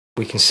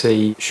We can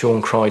see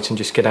Sean Crichton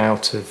just get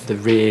out of the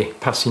rear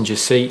passenger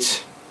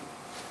seat.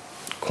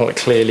 Quite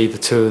clearly the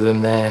two of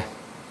them there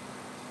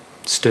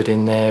stood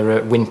in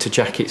their winter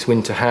jackets,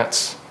 winter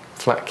hats,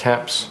 flat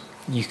caps.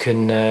 You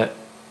can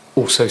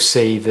also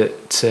see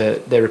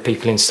that there are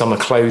people in summer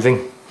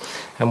clothing,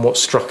 and what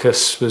struck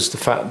us was the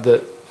fact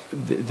that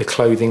the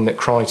clothing that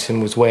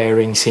Crichton was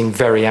wearing seemed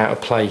very out of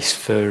place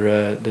for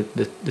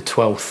the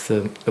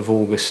 12th of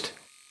August.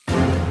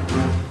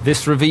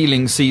 This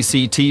revealing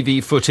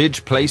CCTV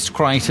footage placed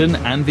Crichton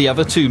and the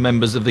other two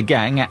members of the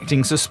gang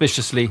acting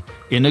suspiciously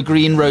in a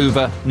green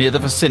Rover near the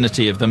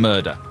vicinity of the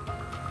murder.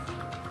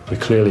 We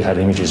clearly had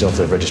images of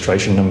the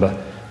registration number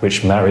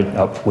which married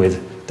up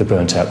with the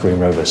burnt out green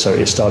Rover, so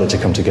it started to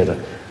come together,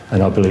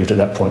 and I believed at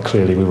that point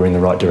clearly we were in the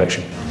right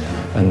direction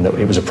and that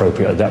it was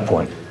appropriate at that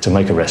point to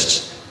make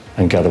arrests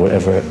and gather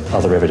whatever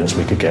other evidence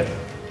we could get.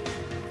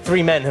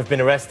 3 men have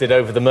been arrested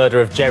over the murder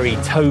of Gerry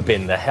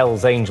Tobin, the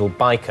Hells Angel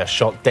biker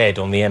shot dead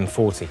on the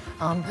M40.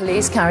 Armed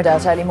police carried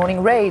out early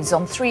morning raids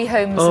on 3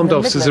 homes. Armed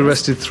officers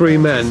arrested 3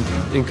 men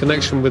in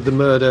connection with the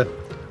murder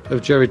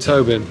of Gerry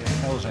Tobin.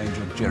 Hells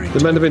Angel Gerry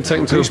The men have been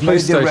taken to a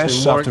police station in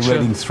Warwickshire after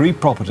raiding 3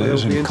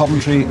 properties in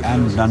Coventry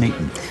and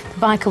Nuneaton. The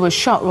biker was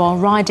shot while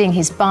riding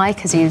his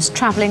bike as he was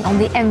travelling on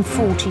the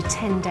M40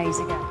 10 days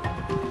ago.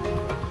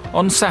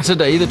 On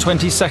Saturday, the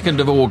 22nd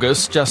of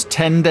August, just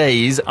 10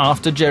 days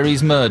after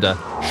Gerry's murder,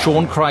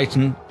 Sean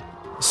Crichton,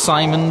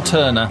 Simon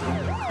Turner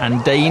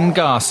and Dane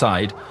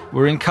Garside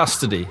were in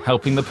custody,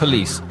 helping the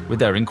police with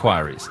their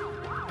inquiries.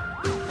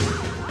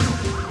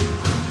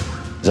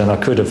 And I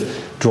could have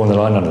drawn the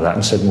line under that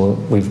and said, well,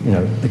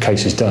 the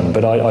case is done.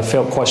 But I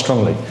felt quite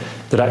strongly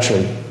that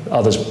actually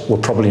others were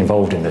probably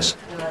involved in this.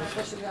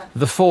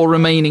 The 4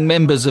 remaining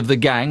members of the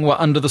gang were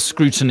under the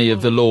scrutiny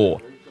of the law.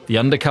 The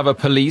undercover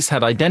police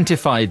had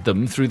identified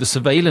them through the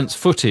surveillance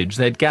footage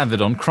they'd gathered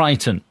on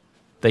Crichton.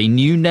 They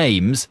knew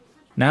names.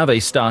 Now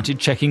they started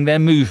checking their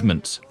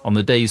movements on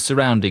the days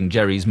surrounding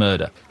Gerry's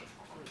murder.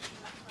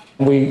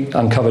 We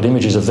uncovered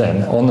images of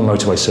them on the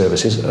motorway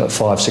services at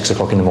 5, 6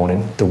 o'clock in the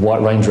morning. The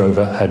white Range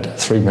Rover had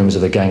 3 members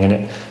of the gang in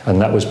it,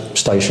 and that was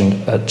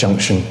stationed at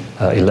junction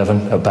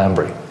 11 at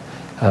Banbury.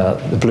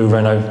 The blue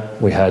Renault,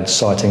 we had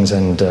sightings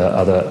and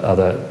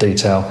other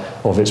detail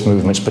of its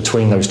movements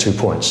between those 2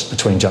 points,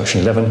 between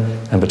junction 11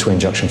 and between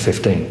junction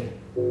 15.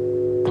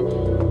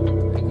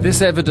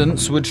 This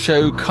evidence would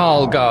show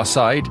Carl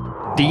Garside,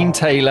 Dean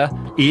Taylor,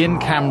 Ian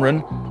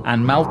Cameron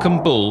and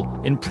Malcolm Bull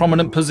in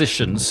prominent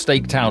positions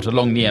staked out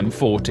along the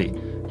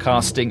M40,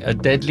 casting a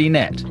deadly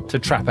net to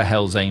trap a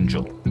Hells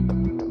Angel.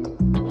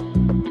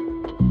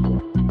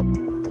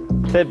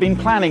 They'd been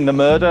planning the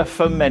murder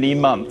for many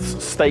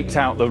months, staked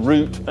out the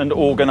route and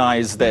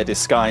organised their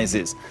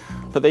disguises.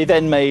 But they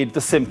then made the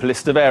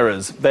simplest of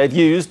errors. They'd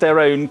used their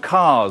own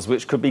cars,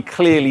 which could be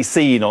clearly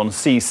seen on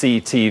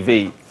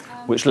CCTV,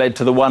 which led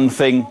to the one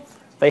thing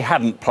they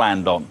hadn't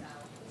planned on: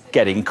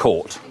 getting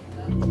caught.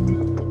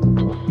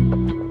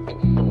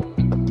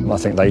 I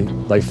think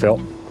they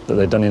felt that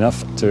they'd done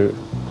enough to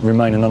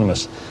remain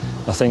anonymous.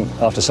 I think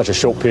after such a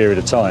short period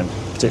of time,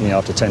 particularly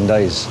after 10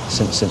 days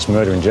since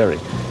murdering Gerry,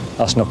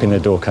 us knocking their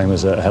door came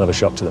as a hell of a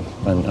shock to them,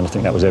 and I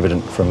think that was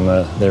evident from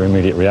their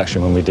immediate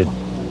reaction when we did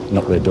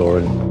knock their door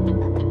in.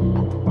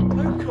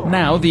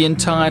 Now the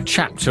entire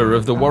chapter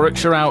of the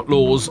Warwickshire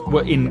Outlaws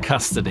were in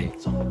custody.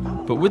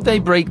 But would they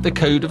break the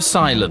code of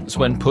silence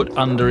when put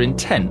under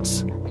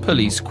intense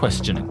police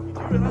questioning?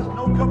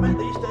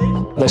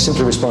 They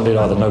simply responded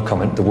either no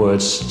comment, the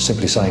words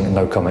simply saying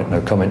no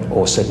comment,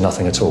 or said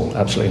nothing at all,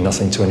 absolutely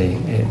nothing to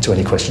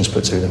any questions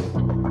put to them.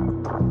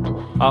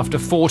 After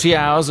 40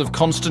 hours of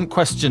constant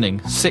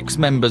questioning, 6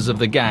 members of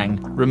the gang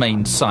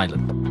remained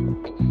silent.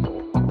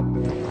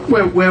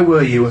 Where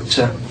were you at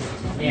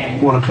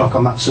 1 o'clock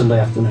on that Sunday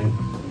afternoon?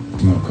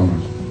 No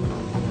comment.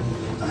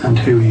 And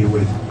who were you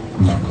with?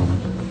 No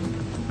comment.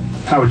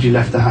 How had you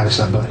left the house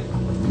that day?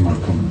 No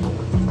comment.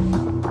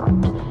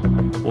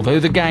 Although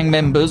the gang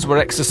members were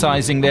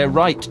exercising their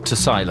right to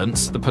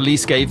silence, the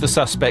police gave the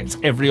suspects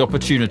every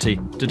opportunity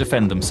to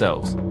defend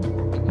themselves.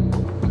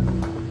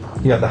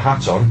 You had the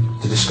hat on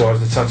to disguise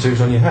the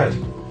tattoos on your head.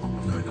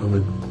 No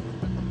comment.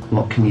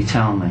 What can you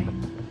tell me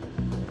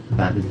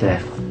about the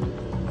death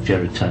of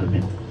Gerry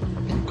Tobin?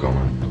 No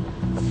comment.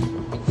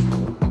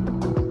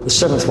 The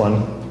 7th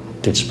one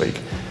did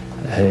speak.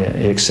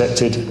 He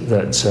accepted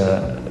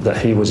that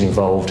he was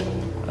involved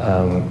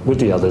with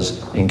the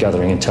others in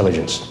gathering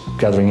intelligence,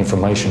 gathering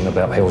information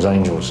about Hells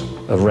Angels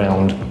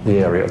around the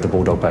area of the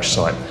Bulldog Bash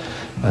site,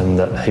 and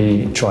that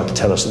he tried to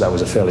tell us that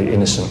was a fairly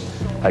innocent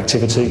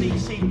activity.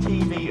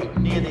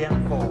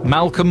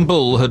 Malcolm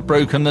Bull had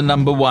broken the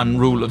 #1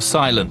 rule of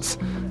silence,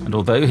 and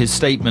although his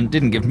statement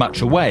didn't give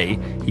much away,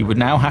 he would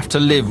now have to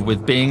live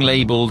with being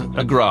labelled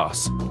a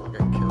grass.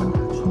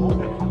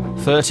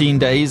 13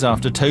 days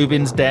after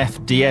Tobin's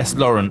death, DS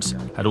Lawrence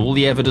had all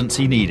the evidence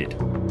he needed.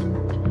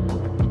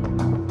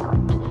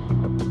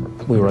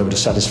 We were able to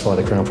satisfy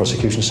the Crown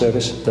Prosecution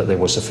Service that there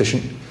was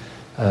sufficient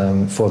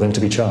for them to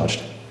be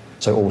charged.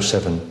 So all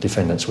 7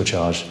 defendants were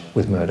charged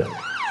with murder.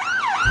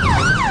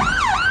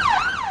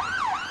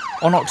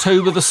 On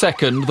October the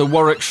 2nd, the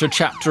Warwickshire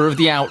chapter of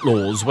the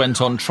Outlaws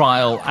went on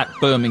trial at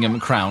Birmingham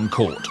Crown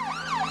Court.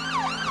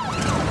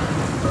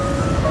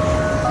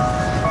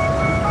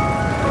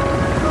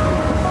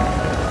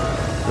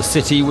 The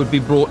city would be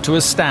brought to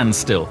a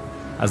standstill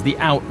as the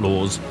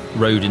Outlaws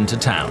rode into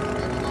town.